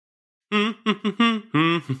Yeah. Welcome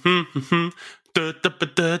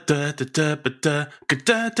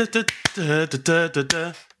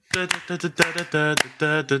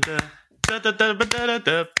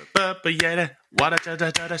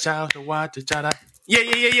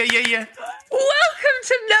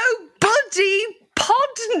to Nobody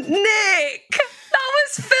Podnick. That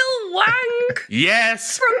was Phil Wang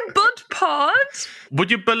Yes. from Bud Pod.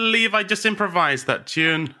 Would you believe I just improvised that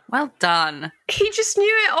tune? Well done. He just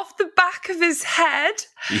knew it off the back of his head.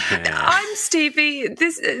 Yeah. I'm Stevie.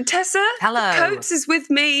 This Tessa Hello. Coates is with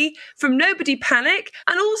me from Nobody Panic,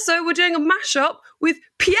 and also we're doing a mashup with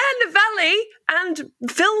Pierre Novelli and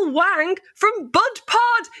Phil Wang from Bud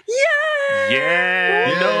Pod. Yay! Yeah.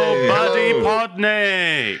 Yay. Nobody Hello.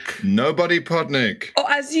 Podnick. Nobody Podnick. Or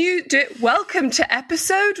as you do, welcome to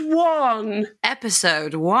episode 1.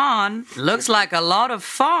 Episode 1 looks like a lot of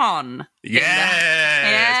fun.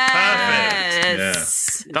 Yes. Perfect.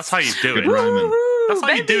 Yes. That's how you do it. Good rhyming. That's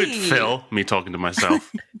how you do it, baby. Phil. Me talking to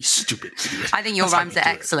myself. You stupid idiot. I think your That's how rhymes you are do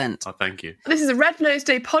it. excellent. Oh, thank you. This is a Red Nose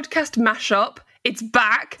Day podcast mashup. It's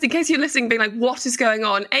back. In case you're listening, being like, what is going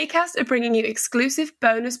on? Acast are bringing you exclusive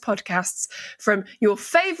bonus podcasts from your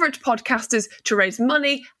favourite podcasters to raise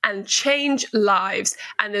money and change lives.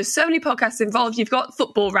 And there's so many podcasts involved. You've got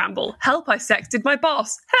Football Ramble, Help I Sexted My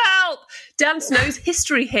Boss, Help! Dan Snow's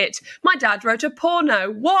History Hit, My Dad Wrote a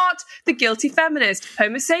Porno, What? The Guilty Feminist,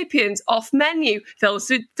 Homo Sapiens, Off Menu, Films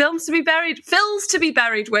to be Buried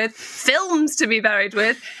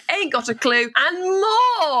with, Ain't Got a Clue, and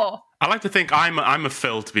more! I like to think I'm a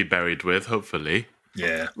Phil to be buried with, hopefully.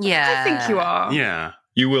 Yeah. Yeah. I think you are. Yeah.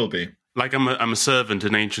 You will be. Like I'm a servant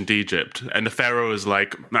in ancient Egypt, and the pharaoh is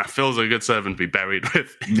like, Phil's a good servant to be buried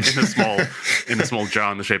with in a small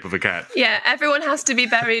jar in the shape of a cat. Yeah, everyone has to be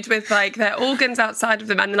buried with like their organs outside of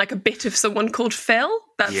them and then like a bit of someone called Phil.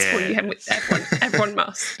 That's what you have with everyone. Everyone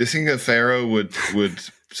must. Do you think that Pharaoh would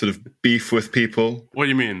sort of beef with people? What do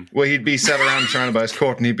you mean? Well, he'd be sat around surrounded by his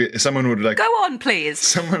court, and someone would Go on, please.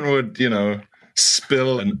 someone would,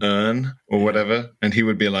 spill an urn or whatever, and he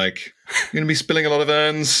would be like, "You're going to be spilling a lot of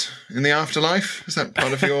urns in the afterlife? Is that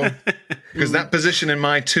part of your?" Because that position in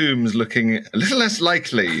my tomb's looking a little less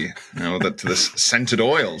likely now that there's scented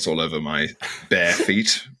oils all over my bare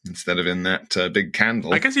feet instead of in that big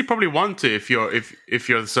candle. I guess you probably want to if you're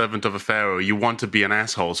the servant of a pharaoh, you want to be an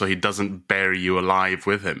asshole so he doesn't bury you alive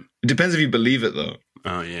with him. It depends if you believe it, though.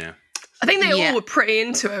 Oh yeah. I think they Yeah. all were pretty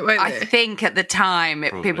into it, weren't I they? think at the time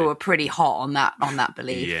Probably. people were pretty hot on that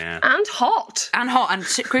belief. Yeah. And hot. And hot and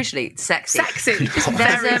crucially sexy. Sexy. Just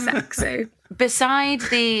There's, very sexy. Beside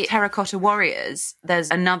the terracotta warriors,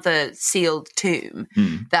 there's another sealed tomb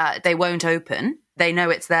that they won't open. They know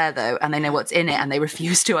it's there though, and they know what's in it, and they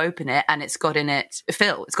refuse to open it. And it's got in it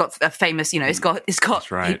Phil. It's got a famous, it's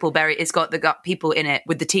got right. people buried. It's got people in it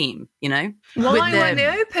with the team. Why With won't they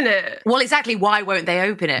open it? Well, exactly. Why won't they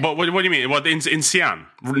open it? What do you mean? What in Xi'an?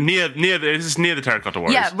 This is near the terracotta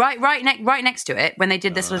warriors. Yeah, right next to it. When they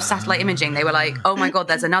did this sort of satellite imaging, they were like, "Oh my god,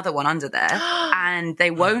 there's another one under there," and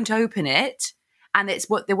they won't open it. And it's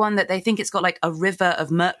the one that they think it's got like a river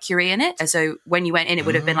of mercury in it. And so when you went in, it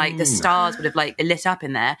would have been like the stars would have like lit up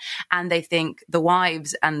in there. And they think the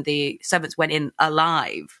wives and the servants went in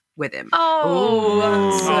alive with him.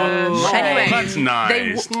 Anyway, That's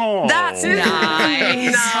nice. That's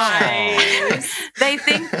nice. Nice. They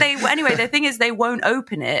think the thing is they won't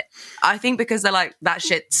open it. I think because they're like, that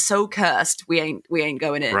shit's so cursed, we ain't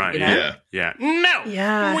going in. Right. You know? Yeah. No.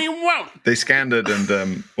 Yeah. We won't. They scanned it,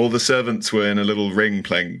 and all the servants were in a little ring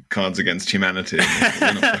playing Cards Against Humanity.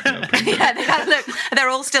 They're not fucking open. Yeah, they had, look, they're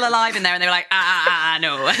all still alive in there, and they were like,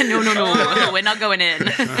 no, we're not going in.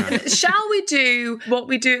 Shall we do what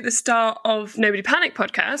we do at the start of Nobody Panic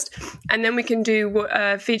podcast, and then we can do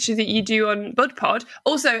a feature that you do on Bud Pod.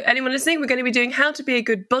 Also, anyone listening, we're going to be doing How to Be a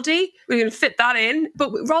Good Buddy. We're going to fit that in,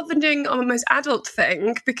 but rather than doing on the most adult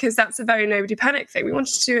thing, because that's a very Nobody Panic thing, we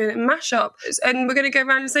wanted to do a mashup, and we're going to go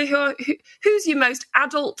around and say who's your most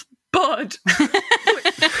adult bud? Who's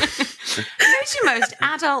your most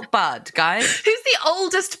adult bud, guys? Who's the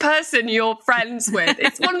oldest person you're friends with?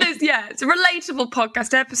 It's one of those, it's a relatable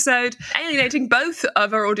podcast episode, alienating both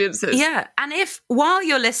of our audiences. Yeah, and if while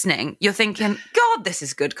you're listening, you're thinking, God, this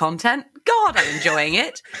is good content. God, I'm enjoying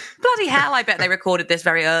it. Bloody hell, I bet they recorded this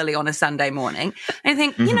very early on a Sunday morning. And you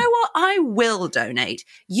think, you know what? I will donate.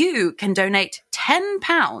 You can donate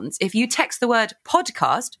 £10 if you text the word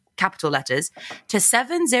podcast, capital letters, to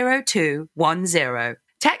 70210.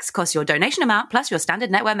 Text costs your donation amount plus your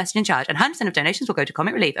standard network messaging charge, and 100% of donations will go to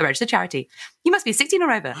Comic Relief, a registered charity. You must be 16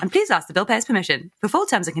 or over, and please ask the bill payer's permission. For full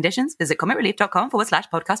terms and conditions, visit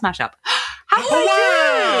comicrelief.com/podcast mashup. How do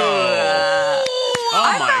I do?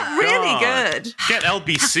 Oh my felt really God. good. Get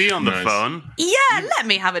LBC on the Nice. phone. Yeah, let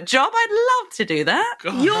me have a job. I'd love to do that.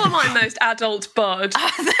 You're my most adult bud.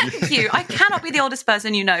 Thank you. I cannot be the oldest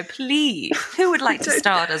person you know. Please. Who would like to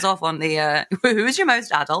start us off on the who's your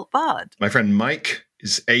most adult bud? My friend Mike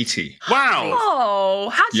is 80. Wow. Oh,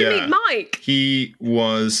 how'd you Yeah. meet Mike? He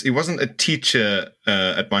wasn't a teacher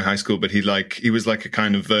at my high school, but he was like a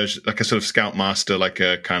kind of version, like a sort of scoutmaster, like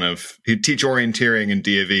a kind of, he'd teach orienteering and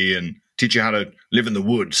DAV and teach you how to live in the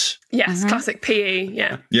woods. Yes, classic PE.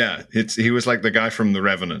 Yeah. Yeah, he was like the guy from The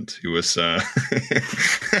Revenant. He was a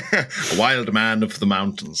wild man of the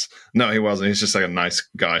mountains. No, he wasn't. He's just like a nice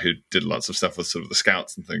guy who did lots of stuff with sort of the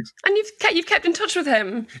scouts and things. And you've kept in touch with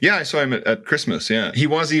him. Yeah, I saw him at Christmas, yeah. He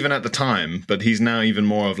was even at the time, but he's now even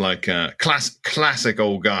more of like a classic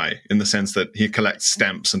old guy in the sense that he collects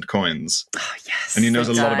stamps and coins. Oh, yes. And he knows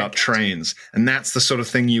a lot Exact. about trains. And that's the sort of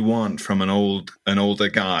thing you want from an older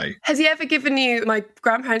guy. Has he ever given you? My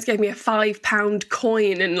grandparents gave me a £5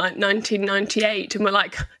 coin in like 1998, and we're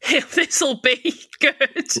like, "This'll be good."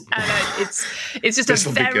 And it's just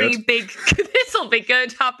This'll a be very good. big. This'll be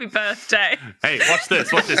good. Happy birthday. Hey, watch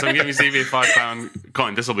this. I'm giving Stevie a £5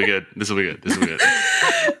 coin. This will be good. This will be good. This will be good.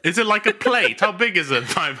 Is it like a plate? How big is a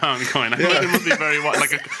 £5 coin? I feel like it must be very wide,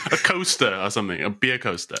 like a coaster or something, a beer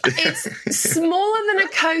coaster. It's smaller than a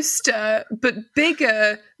coaster, but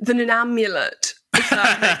bigger than an amulet. If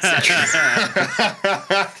that makes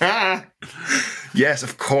sense. Yes,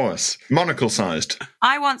 of course. Monocle sized.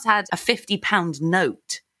 I once had a £50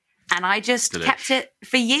 note and I just Delish. kept it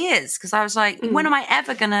for years because I was like, when am I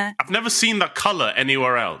ever going to? I've never seen that colour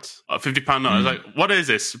anywhere else. A £50 note. I was like, what is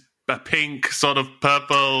this? A pink, sort of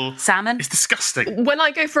purple. Salmon? It's disgusting. When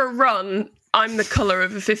I go for a run, I'm the colour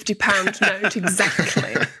of a £50 note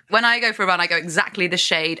exactly. When I go for a run, I go exactly the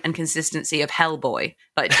shade and consistency of Hellboy.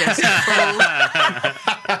 Like just full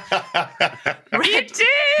You red. do.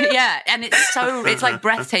 Yeah, and it's like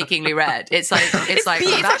breathtakingly red. It's like It's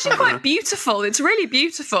actually quite beautiful. It's really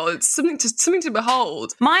beautiful. It's something to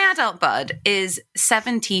behold. My adult bud is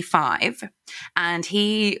 75 and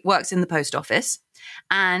he works in the post office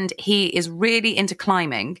and he is really into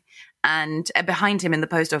climbing. And behind him in the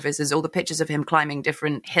post office is all the pictures of him climbing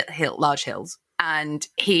different large hills. And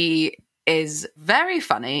he is very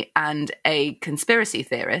funny and a conspiracy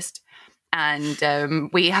theorist. And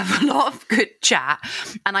we have a lot of good chat.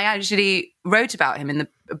 And I actually wrote about him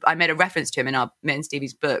I made a reference to him in me and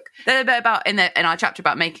Stevie's book. There's a bit about in our chapter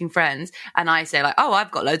about making friends. And I say like, oh, I've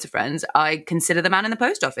got loads of friends. I consider the man in the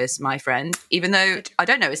post office my friend, even though I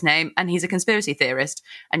don't know his name and he's a conspiracy theorist.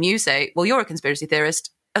 And you say, well, you're a conspiracy theorist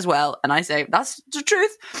as well. And I say, that's the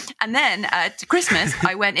truth. And then to Christmas,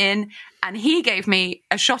 I went in and he gave me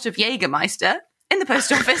a shot of Jägermeister in the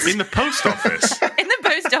post office. In the post office? In the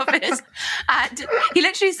post office. And he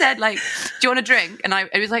literally said, like, do you want a drink? And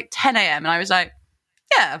it was like 10 a.m. And I was like,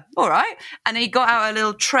 yeah, all right. And he got out a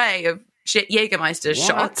little tray of Jägermeister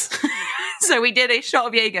shots. So we did a shot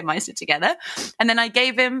of Jägermeister together. And then I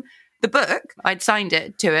gave him the book. I'd signed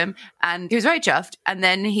it to him and he was very chuffed. And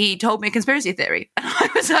then he told me a conspiracy theory. And I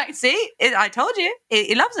was like, see, I told you,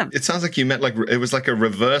 he loves them. It sounds like you met it was like a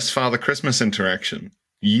reverse Father Christmas interaction.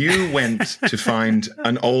 You went to find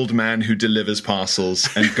an old man who delivers parcels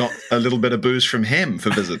and got a little bit of booze from him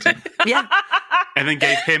for visiting. Yeah. And then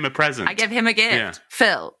gave him a present. I gave him a gift. Yeah.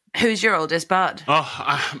 Phil, who's your oldest bud?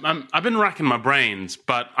 Oh, I've been racking my brains,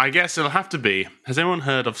 but I guess it'll have to be. Has anyone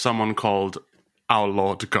heard of someone called Our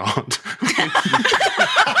Lord God?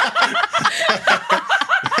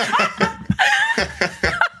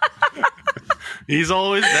 He's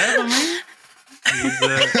always there for me.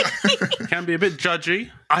 He can be a bit judgy.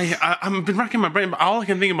 I've been racking my brain, but all I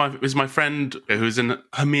can think about is my friend who's in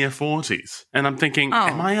her mere 40s. And I'm thinking,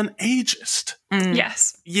 am I an ageist?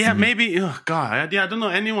 Yes. Yeah, maybe. Oh, God. I don't know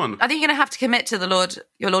anyone. I think you're going to have to commit to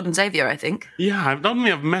your Lord and Savior, I think. Yeah, I don't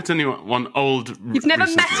think I've met anyone old. You've never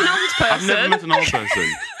recently. met an old person? I've never met an old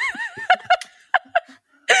person.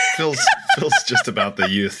 Phil's just about the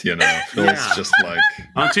youth, you know. Phil's just like...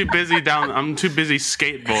 I'm too busy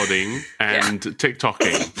skateboarding and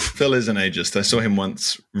TikToking. Phil is an ageist. I saw him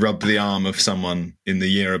once rub the arm of someone in the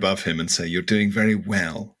year above him and say, "You're doing very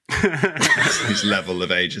well." His level of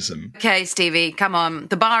ageism. Okay, Stevie, come on.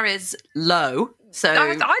 The bar is low. So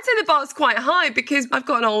I'd say the bar's quite high because I've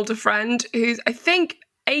got an older friend who's, I think,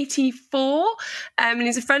 84, and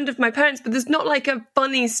he's a friend of my parents, but there's not like a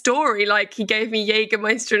funny story like he gave me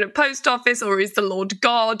Jägermeister in a post office or he's the Lord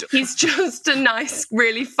God. He's just a nice,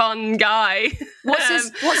 really fun guy.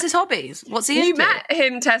 What's his hobbies? What's he You into? met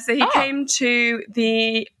him, Tessa. He came to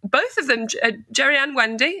both of them, Jerry and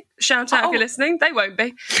Wendy. Shout out if you're listening. They won't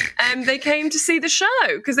be. They came to see the show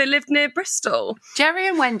because they lived near Bristol. Jerry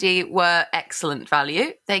and Wendy were excellent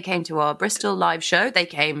value. They came to our Bristol live show. They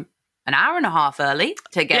came an hour and a half early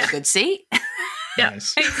to get a good seat. Yeah.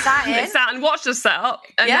 Nice. They sat and watched us set up.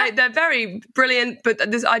 And they're very brilliant, but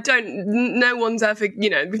no one's ever,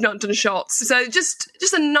 we've not done shots. So just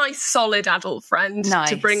a nice, solid adult friend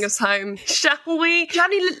to bring us home. Shall we? Do you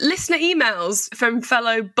have any listener emails from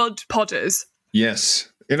fellow Bud Podders? Yes.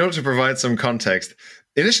 In order to provide some context,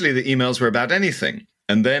 initially the emails were about anything.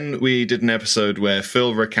 And then we did an episode where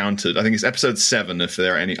Phil recounted, I think it's episode 7 if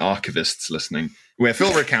there are any archivists listening, where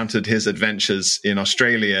Phil recounted his adventures in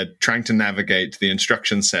Australia trying to navigate the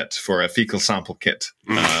instruction set for a fecal sample kit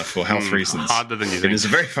for health reasons. Harder than you think. It is a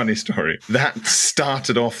very funny story. That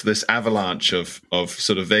started off this avalanche of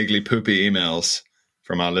sort of vaguely poopy emails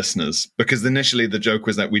from our listeners, because initially the joke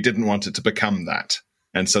was that we didn't want it to become that.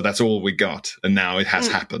 And so that's all we got. And now it has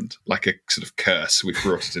happened. Like a sort of curse. We've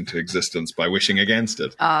brought it into existence by wishing against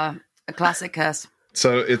it. A classic curse.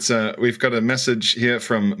 So it's we've got a message here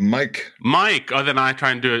from Mike. Mike. Oh, then I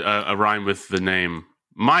try and do a rhyme with the name.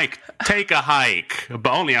 Mike, take a hike,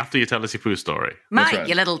 but only after you tell us your poo story. Mike, right.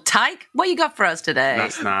 you little tyke. What you got for us today?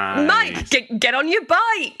 That's nice. Mike, get on your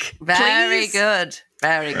bike, Very please. good.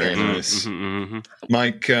 Very good. Very nice.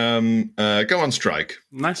 Mike, go on strike.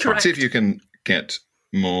 Nice Correct. one. See if you can get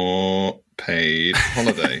more paid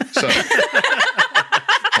holiday. So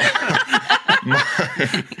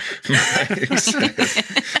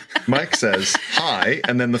Mike says, hi,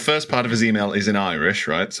 and then the first part of his email is in Irish,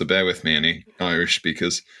 right? So bear with me, any Irish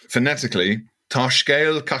speakers. Phonetically,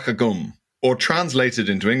 Tashgail Kakagum, or translated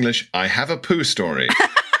into English, I have a poo story.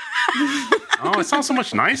 Oh, it sounds so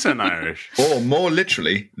much nicer in Irish. Or more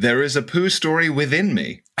literally, there is a poo story within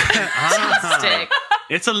me. Fantastic.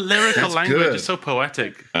 It's a lyrical That's language. good. It's so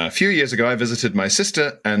poetic. A few years ago, I visited my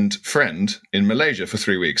sister and friend in Malaysia for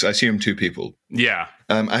 3 weeks. I assume 2 people. Yeah.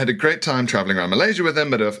 I had a great time traveling around Malaysia with them,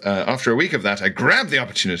 but after a week of that, I grabbed the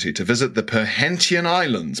opportunity to visit the Perhentian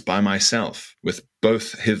Islands by myself with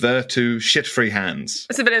both hitherto shit-free hands.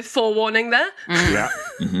 It's a bit of forewarning there. Yeah.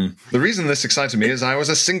 The reason this excited me is I was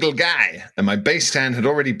a single guy, and my base tan had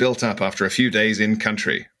already built up after a few days in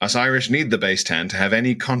country. Us Irish need the base tan to have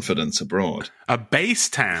any confidence abroad. A base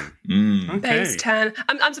tan. Okay. Base tan.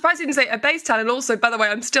 I'm surprised you didn't say a base tan. And also, by the way,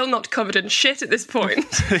 I'm still not covered in shit at this point.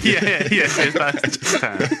 Yes, that's tan.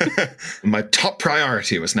 My top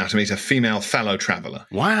priority was now to meet a female fellow traveller.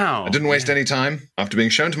 Wow. I didn't waste any time. After being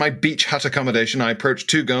shown to my beach hut accommodation, I approached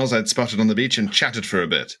 2 girls I'd spotted on the beach and chatted for a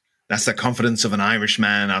bit. That's the confidence of an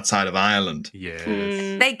Irishman outside of Ireland. Yes.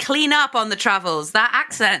 They clean up on the travels. That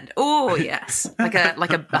accent. Oh, yes. Like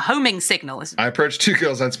a homing signal. I approached 2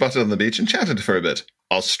 girls I'd spotted on the beach and chatted for a bit.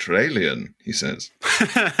 Australian, he says.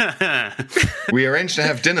 We arranged to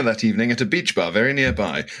have dinner that evening at a beach bar very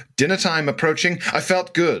nearby. Dinner time approaching, I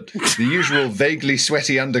felt good. The usual vaguely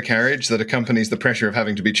sweaty undercarriage that accompanies the pressure of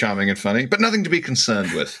having to be charming and funny, but nothing to be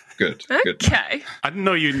concerned with. Good. Okay. I didn't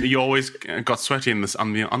know you always got sweaty on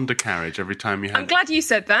the undercarriage every time you had. I'm glad you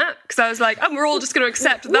said that, because I was like, we're all just going to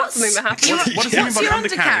accept that that's something that happens. What does it mean What's by your the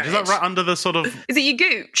undercarriage? Is that undercarriage? right under the sort of? Is it your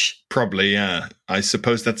gooch? Probably, yeah. I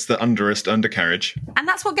suppose that's the underest undercarriage. And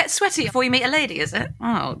that's what gets sweaty before you meet a lady, is it?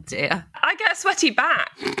 Oh, dear. I get sweaty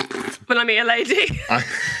back when I meet a lady.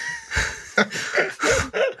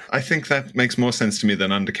 I think that makes more sense to me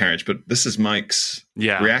than undercarriage, but this is Mike's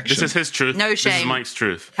reaction. This is his truth. No This is shame. Mike's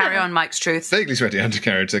truth. Carry on, Mike's truth. Vaguely sweaty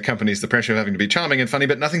undercarriage accompanies the pressure of having to be charming and funny,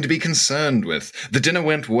 but nothing to be concerned with. The dinner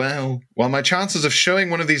went well. While my chances of showing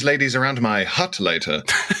one of these ladies around my hut later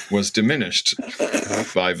was diminished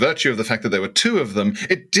by virtue of the fact that there were 2 of them,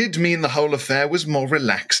 it did mean the whole affair was more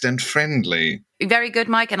relaxed and friendly. Very good,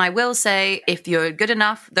 Mike. And I will say, if you're good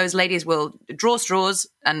enough, those ladies will draw straws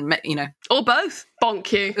and, Or both.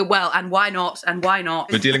 Bonk you. well, and why not? And why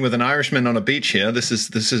not? We're dealing with an Irishman on a beach here. This is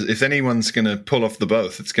if anyone's going to pull off the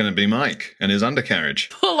both, it's going to be Mike and his undercarriage.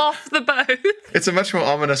 Pull off the boat. It's a much more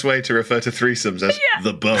ominous way to refer to threesomes as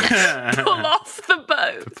the both. Pull off the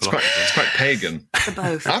boat. It's quite pagan. The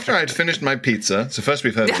both. After I'd finished my pizza, so first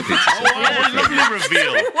we've heard of the pizza. Oh, what a lovely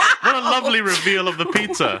reveal. What a lovely reveal of the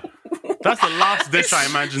pizza. That's the last dish I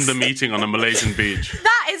imagined them eating on a Malaysian beach.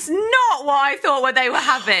 That is not what I thought what they were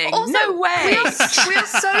having. Also, no way. We are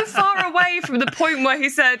so far away from the point where he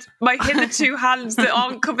said, my hitherto hands that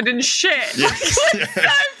aren't covered in shit. We're so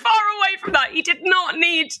far away that. He did not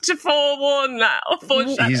need to forewarn that or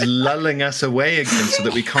foreshadow. He's lulling us away again so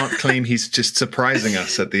that we can't claim he's just surprising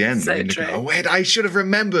us at the end. So We true. go, oh, wait, I should have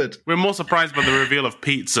remembered. We're more surprised by the reveal of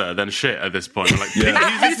pizza than shit at this point. We're like, Yeah.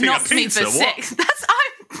 That he's has eating a knocked me pizza. for What? 6.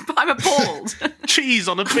 I'm appalled. Cheese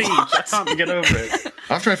on a beach. I can't get over it.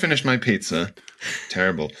 After I finished my pizza,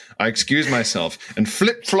 terrible, I excused myself and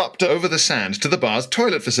flip-flopped over the sand to the bar's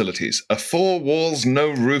toilet facilities, a 4-walls,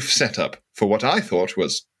 no-roof setup for what I thought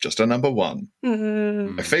was just a number 1.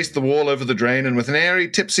 I faced the wall over the drain, and with an airy,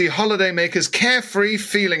 tipsy, holidaymaker's carefree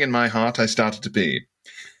feeling in my heart, I started to pee.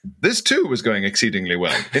 This, too, was going exceedingly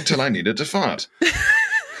well, until I needed to fart.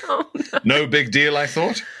 No big deal, I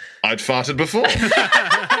thought. I'd farted before.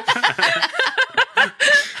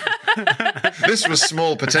 This was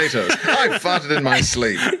small potatoes. I farted in my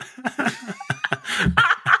sleep.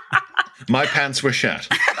 My pants were shat.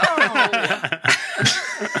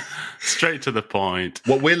 Straight to the point.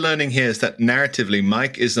 What we're learning here is that narratively,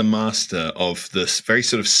 Mike is a master of this very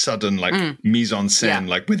sort of sudden, like, mise en scène, Yeah.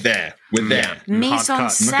 like, we're there. We're there. Mise en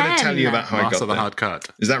cut. scène. I'm not going to tell you about how I Master got of the there. hard cut.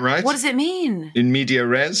 Is that right? What does it mean? In media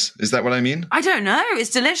res? Is that what I mean? I don't know. It's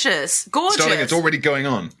delicious. Gorgeous. Darling, it's already going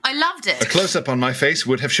on. I loved it. A close-up on my face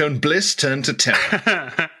would have shown bliss turn to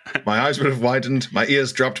terror. My eyes would have widened, my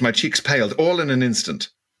ears dropped, my cheeks paled, all in an instant.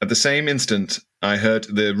 At the same instant, I heard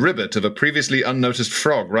the ribbit of a previously unnoticed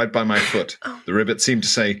frog right by my foot. The ribbit seemed to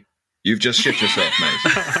say, "You've just shit yourself, mate."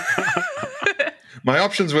 My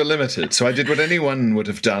options were limited, so I did what anyone would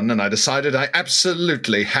have done, and I decided I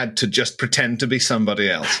absolutely had to just pretend to be somebody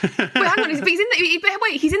else. Wait, hang on. He's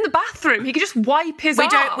in the bathroom. He could just wipe his We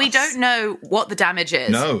arse. don't know what the damage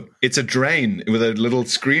is. No, it's a drain with a little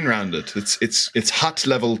screen round it. It's hut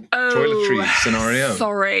level toiletry scenario.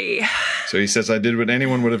 Sorry. So he says I did what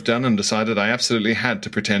anyone would have done and decided I absolutely had to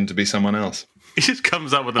pretend to be someone else He just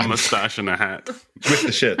comes up with a mustache and a hat. with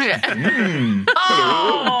the shit.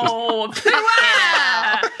 Oh,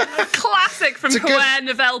 Puer! Classic from It's a good- Puer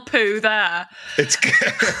Nouvelle Poo there. It's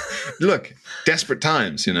look, desperate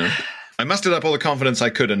times, you know. I mustered up all the confidence I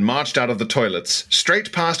could and marched out of the toilets,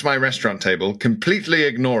 straight past my restaurant table, completely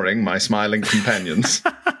ignoring my smiling companions.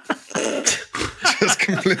 Just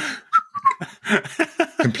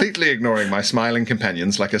completely ignoring my smiling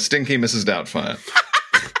companions like a stinky Mrs. Doubtfire.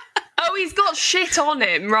 Oh, he's got shit on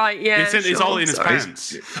him, right? Yeah, It's all in his sorry.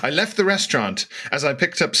 pants. I left the restaurant as I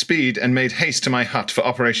picked up speed and made haste to my hut for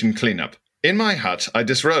Operation Cleanup. In my hut, I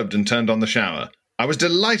disrobed and turned on the shower. I was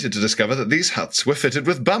delighted to discover that these huts were fitted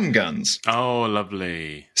with bum guns. Oh,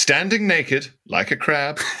 lovely. Standing naked, like a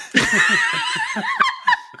crab,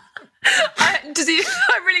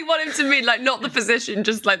 I really want him to mean, like, not the position,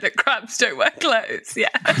 just like that crabs don't wear clothes. Yeah.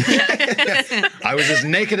 I was as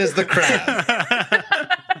naked as the crab.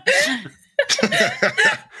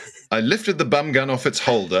 I lifted the bum gun off its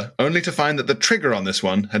holder, only to find that the trigger on this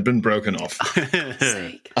one had been broken off.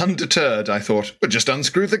 Undeterred, I thought, well, just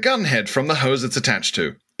unscrew the gun head from the hose it's attached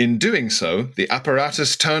to. In doing so, the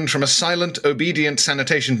apparatus turned from a silent, obedient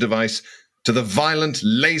sanitation device to the violent,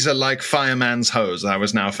 laser-like fireman's hose I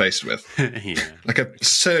was now faced with. Yeah. Like a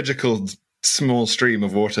surgical small stream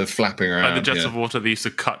of water flapping around. Like the jets yeah. of water that used to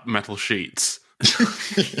cut metal sheets.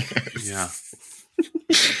 Yeah.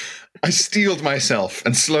 I steeled myself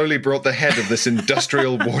and slowly brought the head of this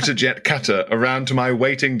industrial water jet cutter around to my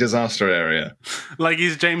waiting disaster area. Like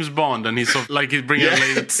he's James Bond and he's sort of like he's bringing a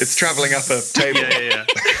laser. It's traveling up a table. Yeah.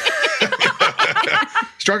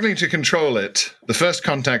 Struggling to control it, the first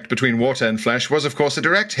contact between water and flesh was, of course, a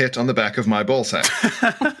direct hit on the back of my ballsack.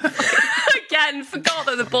 Again, forgot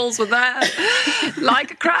that the balls were there.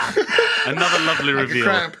 Like a crab. Another lovely reveal.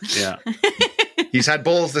 crab. Yeah. He's had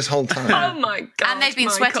balls this whole Oh time. my God. And they've been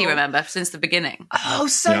Michael. sweaty, remember, since the beginning. Oh,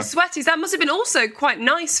 so Yeah. sweaty. That must have been also quite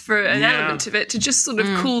nice for an Yeah. element of it to just sort of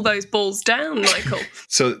cool those balls down, Michael.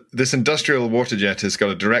 So this industrial water jet has got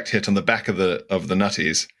a direct hit on the back of the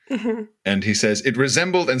nutties. And he says, it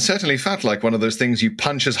resembled and certainly felt like one of those things you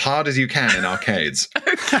punch as hard as you can in arcades.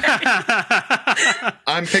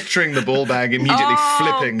 I'm picturing the ball bag immediately Oh,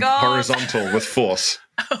 flipping God. horizontal with force.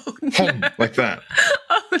 Hom, like that.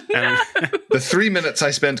 The 3 minutes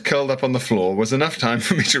I spent curled up on the floor was enough time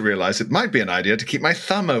for me to realize it might be an idea to keep my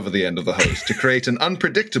thumb over the end of the hose to create an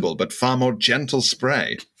unpredictable but far more gentle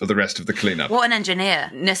spray for the rest of the cleanup. What an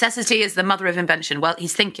engineer. Necessity is the mother of invention. Well,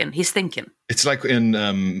 he's thinking. It's like in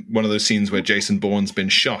one of those scenes where Jason Bourne's been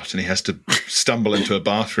shot and he has to stumble into a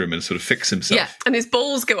bathroom and sort of fix himself. Yeah. And his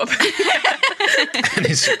balls go up.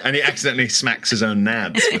 And he accidentally smacks his own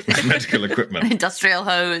nads with medical equipment. Industrial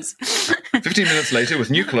hose. 15 minutes later, with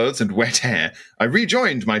new clothes and wet hair, I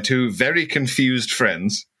rejoined my two very confused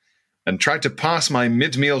friends and tried to pass my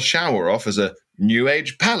mid-meal shower off as a new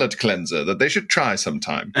age palate cleanser that they should try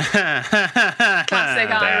sometime. Classic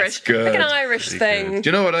Irish. good. Like an Irish thing. Do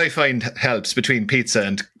you know what I find helps between pizza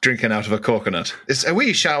and drinking out of a coconut? It's a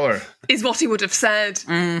wee shower. Is what he would have said.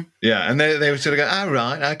 Yeah, and they would sort of go, oh,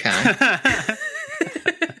 right, okay.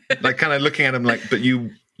 Like kind of looking at him like, but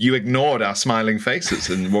you ignored our smiling faces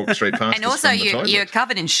and walked straight past And us also, from the toilet. you're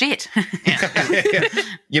covered in shit.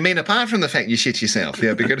 You mean apart from the fact you shit yourself? Yeah,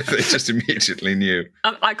 it'd be good if they just immediately knew.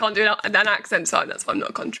 I can't do an accent, so that's why I'm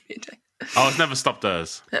not contributing. Oh, it's never stopped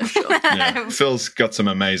us. Sure. Yeah. Phil's got some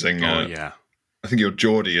amazing... Oh, yeah. I think your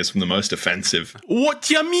Geordie is from the most offensive. What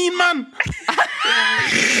do you mean, man?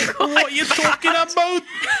 What are you talking about?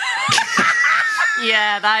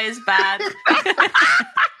 Yeah, that is bad.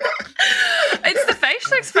 It's the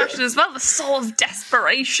facial expression as well, the sort of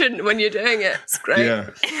desperation when you're doing it. It's great. Yeah.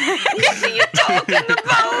 What are you talking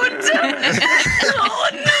about? Oh,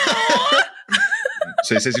 no.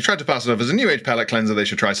 So he says he tried to pass it off as a new age palate cleanser they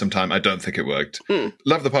should try sometime. I don't think it worked.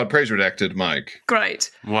 Love the pod. Praise redacted, Mike.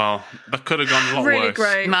 Great. Well, that could have gone a lot Really worse.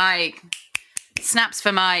 great. Mike. Snaps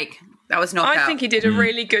for Mike. That was knockout. I think he did a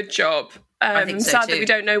really good job. I think so sad too. that we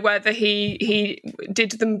don't know whether he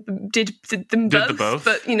did them both, Did the both.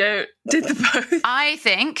 but did the both. I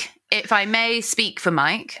think, if I may speak for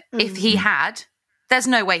Mike, if he had, there's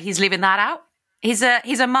no way he's leaving that out. He's a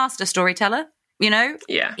master storyteller, you know?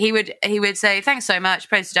 Yeah. He would say, thanks so much,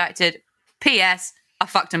 praise redacted. P.S. I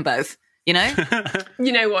fucked them both, you know?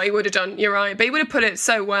 You know what he would have done, you're right, but he would have put it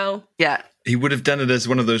so well. Yeah. He would have done it as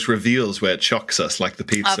one of those reveals where it shocks us, like the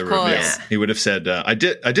pizza Of course. reveal. Yeah. He would have said, I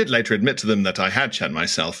did later admit to them that I had shat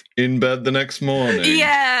myself in bed the next morning.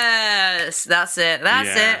 Yes, that's it. That's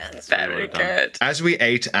Yeah. it. Very good. As we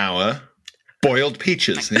ate our boiled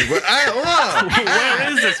peaches. And he went, oh, wow.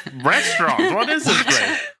 Where is this restaurant? What is this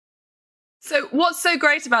place? So what's so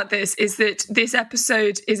great about this is that this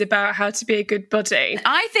episode is about how to be a good buddy.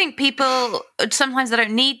 I think people, sometimes they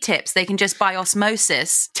don't need tips. They can just, by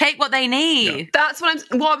osmosis, take what they need. That's what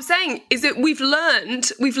I'm saying is that we've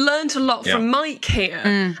learned a lot from Mike here.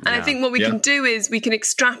 And I think what we can do is we can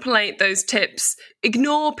extrapolate those tips.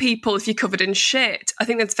 Ignore people if you're covered in shit. I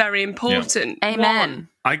think that's very important. Amen.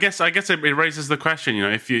 I guess it raises the question, you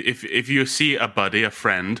know, if you see a buddy, a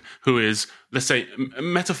friend who is, let's say,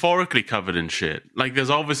 metaphorically covered in shit, like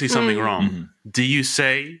there's obviously something wrong. Do you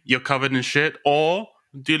say you're covered in shit, or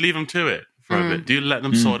do you leave them to it for a bit? Do you let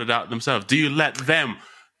them sort it out themselves? Do you let them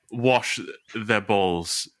wash their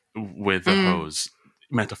balls with a hose,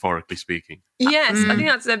 metaphorically speaking? Yes, I think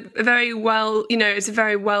that's a very well, it's a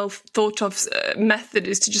very well thought of method,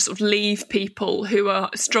 is to just sort of leave people who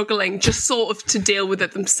are struggling just sort of to deal with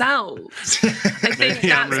it themselves. I think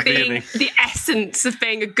that's being the essence of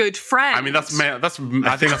being a good friend. I mean, I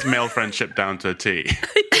think that's male friendship down to a T.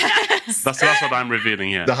 Yes. That's what I'm revealing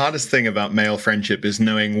here. The hardest thing about male friendship is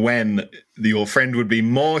knowing when your friend would be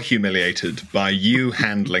more humiliated by you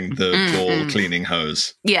handling the ball cleaning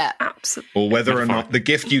hose. Yeah. Absolutely. Or whether or not the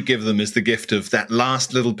gift you give them is the gift of that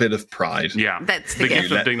last little bit of pride. Yeah, That's the the gift gift.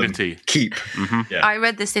 of Let them dignity. keep. Yeah. I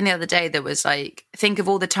read this thing the other day that was like, think of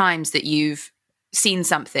all the times that you've seen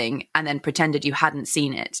something and then pretended you hadn't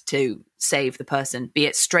seen it to save the person, be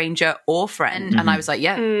it stranger or friend. And I was like,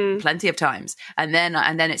 yeah, plenty of times. And then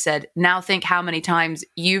it said, now think how many times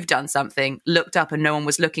you've done something, looked up and no one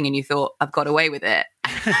was looking and you thought, I've got away with it.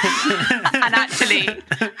 And actually,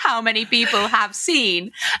 how many people have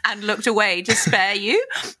seen and looked away to spare you?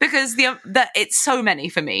 Because it's so many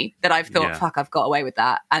for me that I've thought, fuck, I've got away with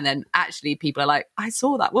that. And then actually people are like, I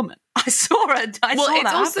saw that woman. I saw her. I saw It's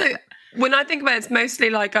that also, happen. when I think about it, it's mostly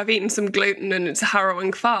like I've eaten some gluten and it's a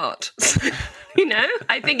harrowing fart.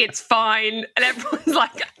 I think it's fine. And everyone's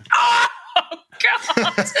like, oh,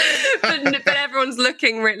 God. but everyone's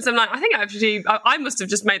looking rich. So I'm like, I think I must have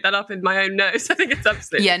just made that up in my own nose. I think it's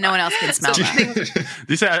absolutely Yeah, no one else can smell that. Did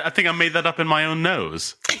you say, I think I made that up in my own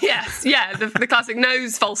nose? Yes, yeah, the classic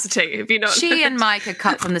nose falsity, if you know. She and Mike are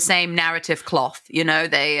cut from the same narrative cloth.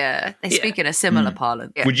 They speak in a similar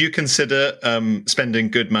parlance. Yeah. Would you consider spending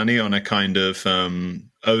good money on a kind of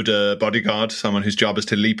Oda bodyguard, someone whose job is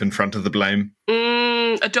to leap in front of the blame?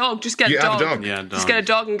 A dog, just get You a dog. have a dog. Yeah, Just get a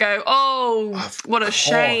dog and go, oh, what a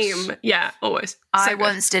shame. Yeah, always. I So good.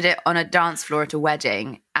 once did it on a dance floor at a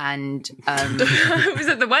wedding, and It was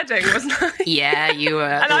at the wedding, wasn't I? yeah, you were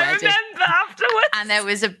at And the I wedding. remember afterwards. And there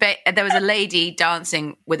was a lady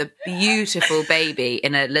dancing with a beautiful baby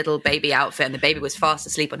in a little baby outfit, and the baby was fast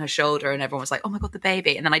asleep on her shoulder, and everyone was like, "Oh my god, the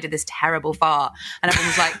baby!" And then I did this terrible fart, and everyone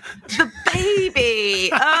was like, "The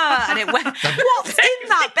baby!" And it went, "What's in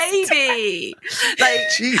that baby?" Like,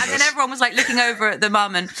 Jesus. and then everyone was like looking over at the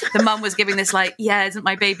mum, and the mum was giving this like, "Yeah, isn't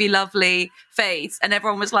my baby lovely?" face, and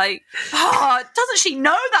everyone was like, "Oh, doesn't she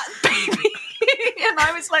know that baby?" And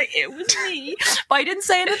I was like, "It was me," but I didn't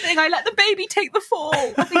say anything. I let the baby take the fall.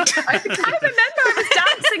 I remember I was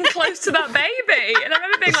dancing close to that baby, and I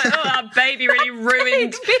remember being like, "Oh, that baby really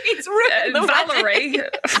ruined Baby's ruined the Valerie."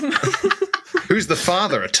 Who's the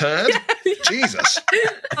father? A turd? Jesus.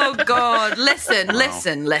 Oh God! Listen.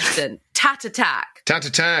 Tat attack. Tat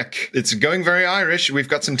attack. It's going very Irish. We've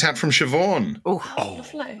got some tat from Siobhan.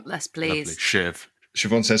 Lovely. Let's Lovely. please. Shiv.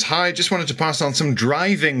 Siobhan says, "Hi, just wanted to pass on some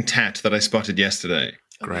driving tat that I spotted yesterday."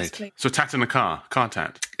 Great. So tat in the car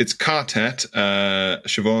tat. It's car tat.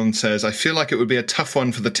 Siobhan says, "I feel like it would be a tough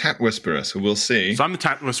one for the tat whisperer, so we'll see." So I'm the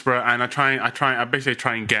tat whisperer, and I basically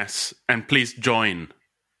try and guess, and please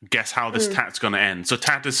guess how this tat's going to end. So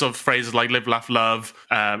tat is sort of phrases like live, laugh, love.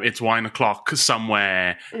 It's wine o'clock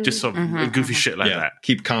somewhere, just sort of goofy shit like that.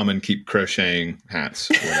 Keep calm and keep crocheting hats.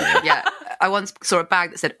 Or whatever. Yeah, I once saw a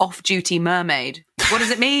bag that said "off-duty mermaid." What does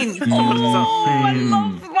it mean? I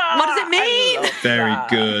love that. What does it mean? Very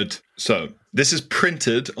good. So this is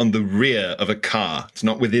printed on the rear of a car. It's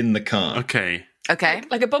not within the car. Okay. Okay.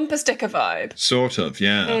 Like a bumper sticker vibe. Sort of,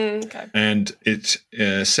 yeah. Okay. And it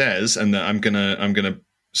says, and I'm gonna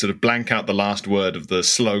sort of blank out the last word of the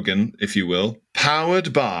slogan, if you will.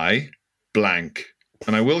 Powered by blank.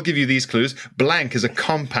 And I will give you these clues. Blank is a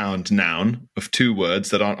compound noun of two words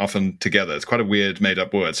that aren't often together. It's quite a weird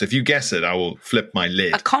made-up word. So if you guess it, I will flip my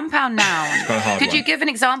lid. A compound noun. It's quite a hard Could one. you give an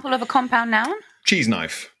example of a compound noun? Cheese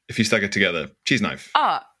knife, if you stuck it together. Cheese knife.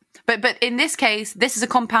 Ah, but in this case, this is a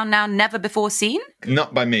compound noun never before seen?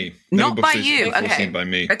 Not by me. Not Never by before- you. before Okay. seen by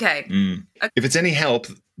me. Okay. If it's any help,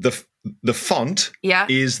 the font Yeah.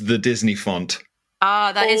 is the Disney font.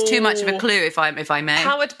 Ah, that is too much of a clue, if I may.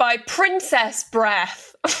 Powered by Princess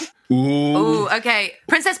Breath. Ooh. Ooh, okay.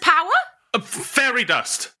 Princess Power? Fairy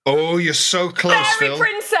dust. Oh, you're so close, Fairy Phil.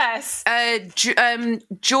 Princess.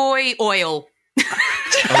 Joy oil.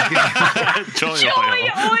 Joy Joy oil.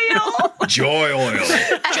 oil. Joy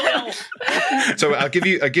oil. So I'll give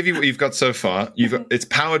you what you've got so far. It's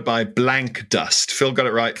powered by blank dust. Phil got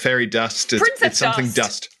it right. Fairy dust. Princess it's something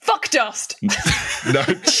dust. Fuck dust. No,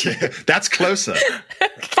 that's closer.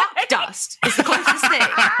 Fuck dust. It's the closest thing.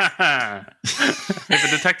 If a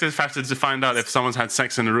detective has to find out if someone's had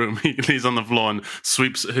sex in the room, he leaves on the floor and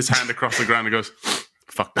sweeps his hand across the ground and goes,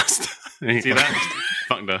 "Fuck dust." You see that?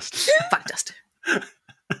 Fuck dust. Fuck dust.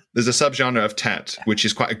 There's a subgenre of tat which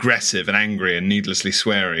is quite aggressive and angry and needlessly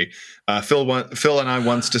sweary. Phil and I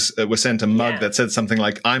once were sent a mug that said something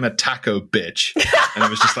like, "I'm a taco bitch," and it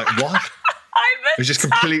was just like, what? I'm a was just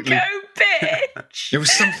completely- taco bitch. It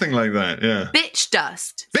was something like that. Yeah. Bitch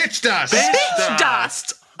dust. Bitch dust. Bitch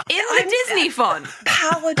dust. In the Disney font.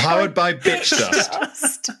 Powered by bitch dust.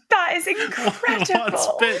 dust. That is incredible. What's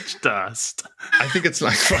bitch dust? I think it's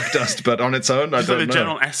like fuck dust, but on its own. I Is that the don't know.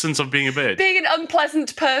 general essence of being a bitch? Being an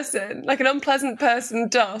unpleasant person, like an unpleasant person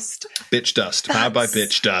dust. Bitch dust. Powered by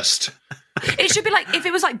bitch dust. It should be like, if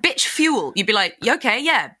it was like bitch fuel, you'd be like, okay,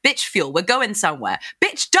 yeah, bitch fuel, we're going somewhere.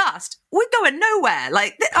 Bitch dust, we're going nowhere.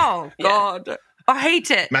 Like, oh, God. I hate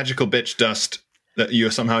it. Magical bitch dust that you're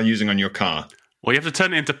somehow using on your car. Well, you have to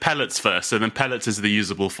turn it into pellets first, and then pellets is the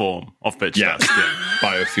usable form of bitch Yeah. dust.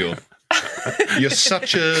 Biofuel. You're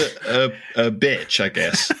such a bitch, I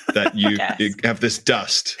guess, that you have this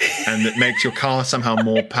dust, and it makes your car somehow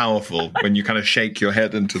more powerful when you kind of shake your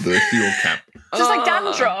head into the fuel cap. Just like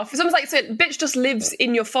dandruff. It's almost like, so bitch just lives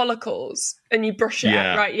in your follicles and you brush it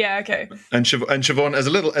Yeah. out. Right, yeah, okay. And Siobhan,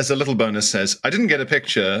 as a little bonus, says, "I didn't get a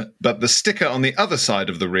picture, but the sticker on the other side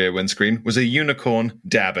of the rear windscreen was a unicorn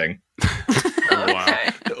dabbing." Wow.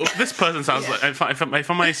 This person sounds like, if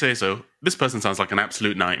I may say so, this person sounds like an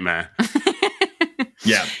absolute nightmare.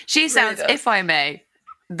 Yeah. She sounds, does. if I may,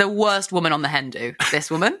 the worst woman on the hen do. This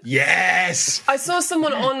woman. Yes. I saw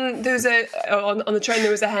someone on the train.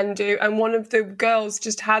 There was a hen do, and one of the girls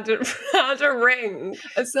just had a ring,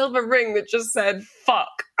 a silver ring that just said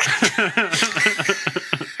 "fuck."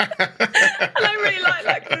 And I really like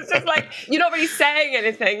that because it's just like you're not really saying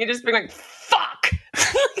anything. You're just being like "fuck,"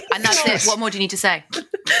 And that's it. What more do you need to say?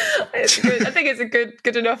 I think it's a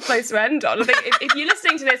good enough place to end on. I think if you're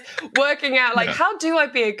listening to this, working out like how do I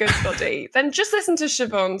be a good buddy, then just listen to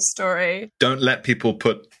Siobhan's story. Don't let people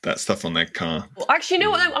put that stuff on their car. Actually, you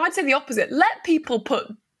know what? I'd say the opposite. Let people put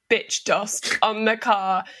bitch dust on the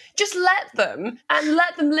car. Just let them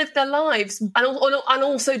live their lives, and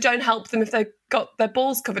also don't help them if they've got their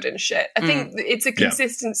balls covered in shit. I think it's a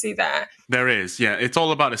consistency there. There is, yeah. It's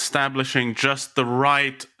all about establishing just the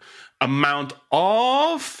right amount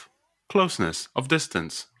of closeness, of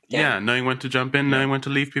distance. Yeah, knowing when to jump in, knowing when to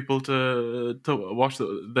leave people to wash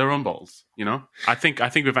their own balls. You know, I think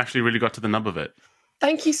we've actually really got to the nub of it.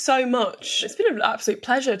 Thank you so much. It's been an absolute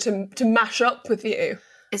pleasure to mash up with you.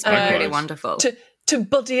 It's been really wonderful. To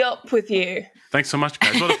buddy up with you. Thanks so much,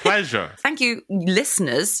 guys. What a pleasure. Thank you,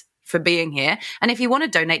 listeners, for being here. And if you want to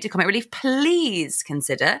donate to Comic Relief, please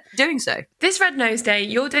consider doing so. This Red Nose Day,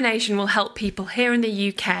 your donation will help people here in the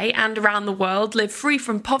UK and around the world live free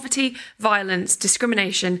from poverty, violence,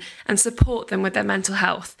 discrimination, and support them with their mental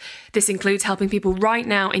health. This includes helping people right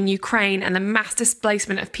now in Ukraine and the mass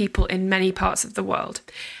displacement of people in many parts of the world.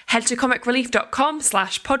 Head to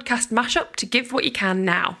comicrelief.com/podcast mashup to give what you can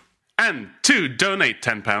now. And to donate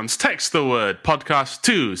 £10, text the word podcast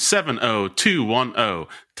to 70210.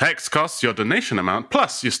 Text costs your donation amount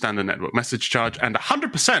plus your standard network message charge, and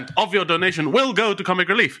 100% of your donation will go to Comic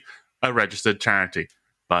Relief, a registered charity.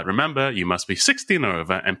 But remember, you must be 16 or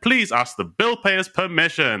over, and please ask the bill payer's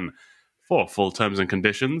permission. For full terms and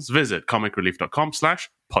conditions, visit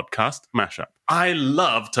comicrelief.com/podcast mashup. I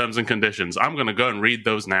love terms and conditions. I'm going to go and read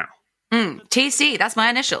those now. TC, that's my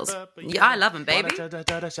initials. Yeah, I love them, baby.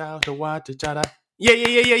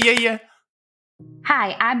 Yeah.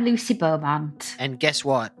 Hi, I'm Lucy Beaumont. And guess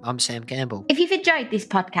what? I'm Sam Campbell. If you've enjoyed this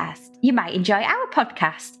podcast, you might enjoy our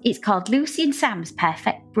podcast. It's called Lucy and Sam's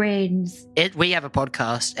Perfect Brains. We have a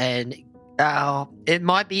podcast, and it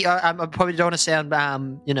might be, I probably don't want to sound,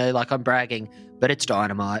 like I'm bragging, but it's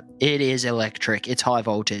dynamite. It is electric. It's high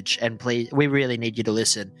voltage. And please, we really need you to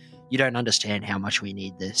listen. You don't understand how much we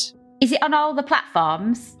need this. Is it on all the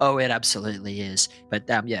platforms? Oh, it absolutely is. But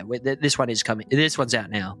this one is coming. This one's out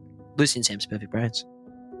now. Lucy and Sam's Perfect Brains.